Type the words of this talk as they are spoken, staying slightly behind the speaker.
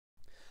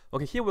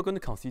Okay, here we're going to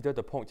consider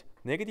the point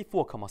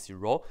 -4,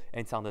 0,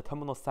 and it's on the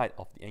terminal side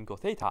of the angle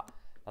theta.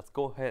 Let's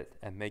go ahead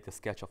and make a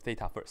sketch of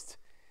theta first.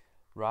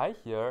 Right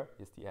here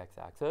is the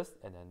x-axis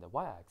and then the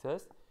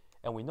y-axis,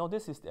 and we know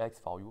this is the x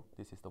value,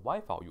 this is the y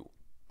value.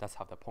 Let's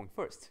have the point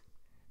first.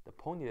 The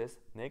point is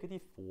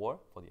 -4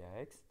 for the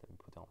x, let me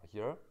put down right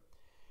here,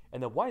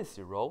 and the y is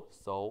 0,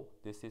 so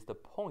this is the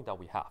point that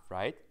we have,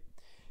 right?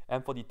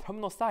 And for the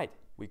terminal side,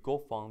 we go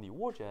from the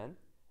origin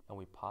and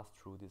we pass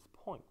through this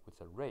point with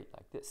a ray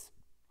like this.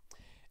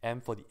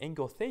 And for the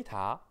angle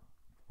theta,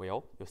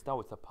 well, you start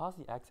with the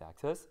positive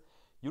x-axis,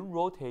 you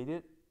rotate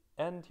it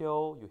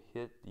until you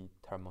hit the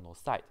terminal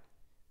side.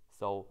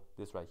 So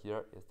this right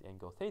here is the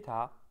angle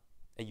theta,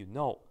 and you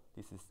know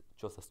this is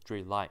just a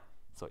straight line,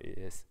 so it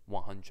is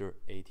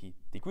 180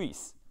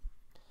 degrees.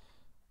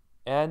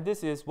 And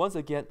this is once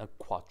again a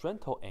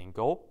quadrantal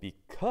angle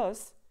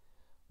because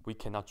we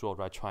cannot draw a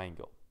right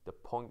triangle. The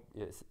point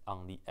is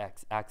on the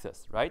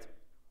x-axis, right?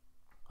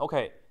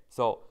 Okay,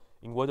 so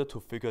in order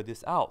to figure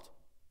this out,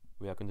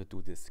 we are going to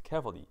do this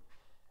carefully.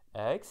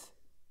 X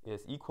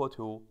is equal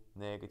to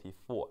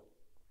 -4,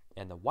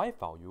 and the y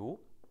value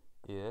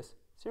is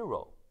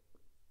 0.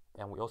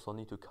 And we also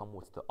need to come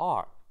with the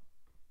r.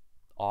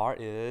 R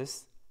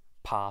is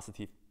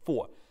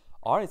 +4.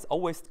 R is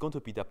always going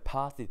to be the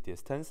positive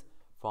distance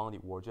from the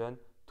origin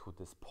to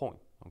this point,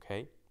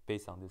 okay,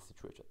 based on this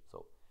situation.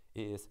 So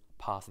it is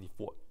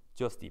 +4,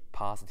 just the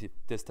positive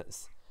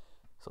distance.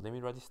 So let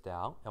me write this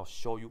down. I'll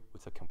show you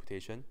with a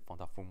computation from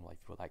that formula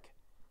if you like.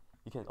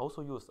 You can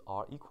also use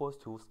r equals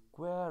to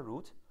square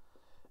root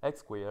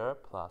x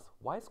squared plus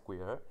y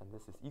squared, and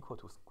this is equal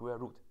to square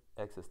root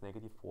x is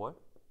 -4,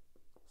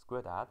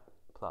 square that,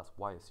 plus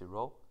y is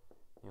 0,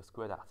 you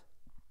square that.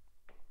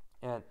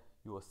 And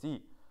you will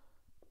see,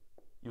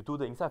 you do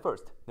the inside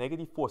first.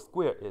 -4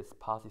 squared is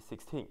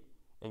 +16,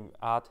 and you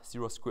add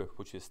 0 squared,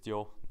 which is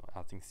still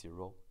adding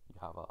 0. You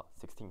have a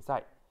 16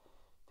 inside.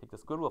 Take the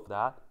square root of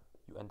that,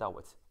 you end up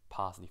with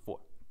 +4.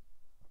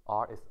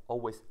 R is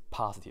always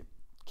positive.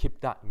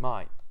 Keep that in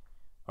mind.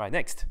 All right,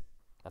 next,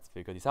 let's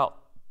figure this out.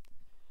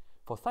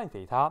 For sine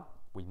theta,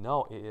 we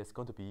know it is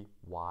going to be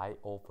y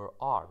over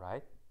r,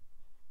 right?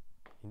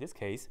 In this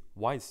case,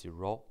 y is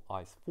 0,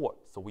 r is 4.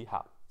 So we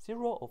have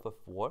 0 over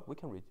 4. We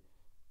can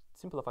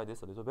simplify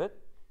this a little bit.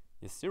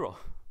 It's 0.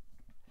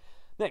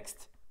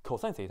 Next,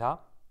 cosine theta.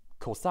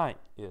 Cosine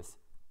is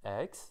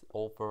x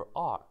over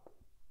r.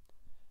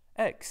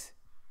 X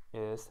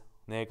is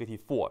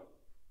 -4.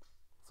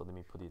 So let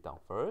me put it down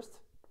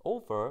first.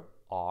 Over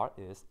r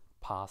is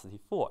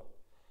 +4.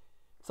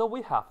 So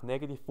we have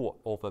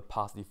 -4 over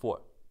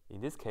 +4.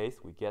 In this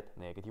case, we get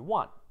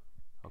 -1.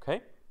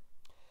 Okay?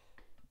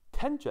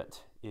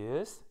 Tangent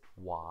is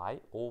y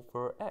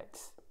over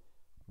x.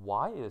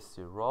 Y is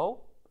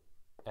 0,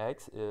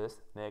 x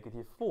is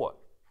 -4.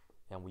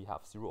 And we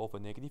have 0 over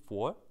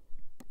 -4.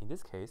 In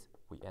this case,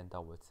 we end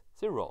up with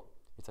 0.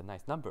 It's a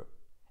nice number.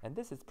 And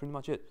this is pretty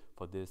much it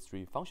for these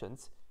three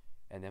functions.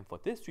 And then for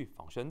these three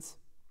functions,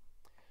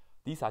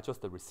 these are just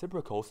the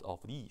reciprocals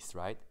of these,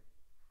 right?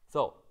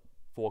 So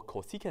for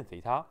cosecant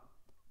theta,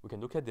 we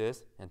can look at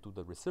this and do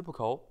the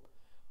reciprocal,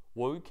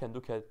 or we can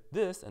look at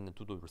this and then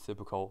do the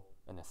reciprocal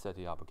and then set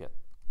it up again.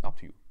 Up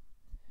to you.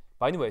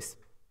 But anyways,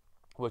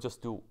 we'll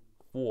just do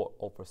 4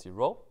 over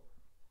 0.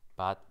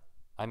 But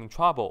I'm in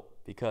trouble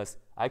because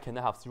I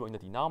cannot have 0 in the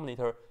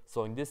denominator.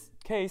 So in this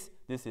case,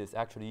 this is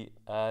actually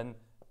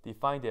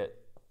undefined.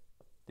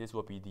 This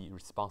will be the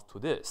response to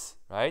this,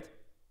 right?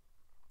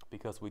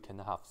 Because we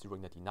cannot have 0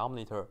 in the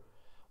denominator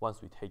once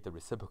we take the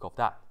reciprocal of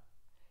that.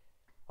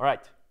 All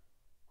right,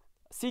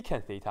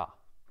 secant theta,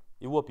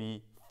 it will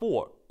be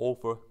 4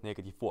 over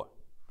 -4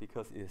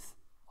 because it's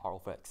r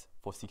over x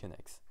for secant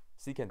x,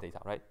 secant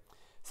theta, right?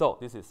 So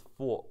this is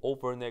 4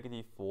 over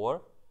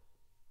 -4.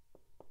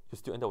 You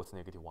still end up with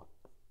 -1.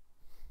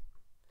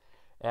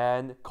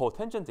 And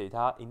cotangent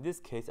theta, in this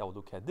case, I will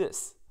look at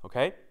this,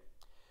 okay?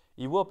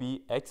 It will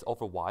be x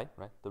over y,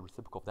 right? The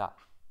reciprocal of that.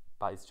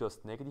 But it's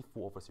just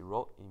 -4 over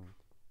 0 in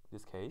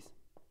this case.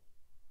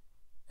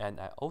 And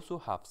I also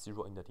have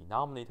 0 in the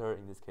denominator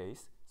in this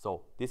case.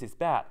 So this is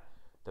bad.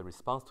 The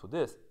response to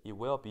this, it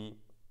will be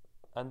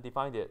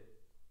undefined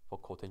for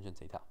cotangent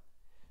theta.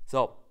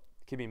 So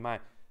keep in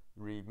mind,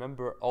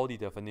 remember all the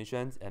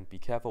definitions and be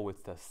careful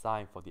with the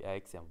sign for the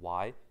x and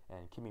y.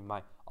 And keep in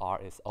mind, r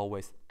is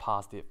always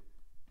positive.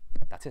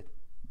 That's it.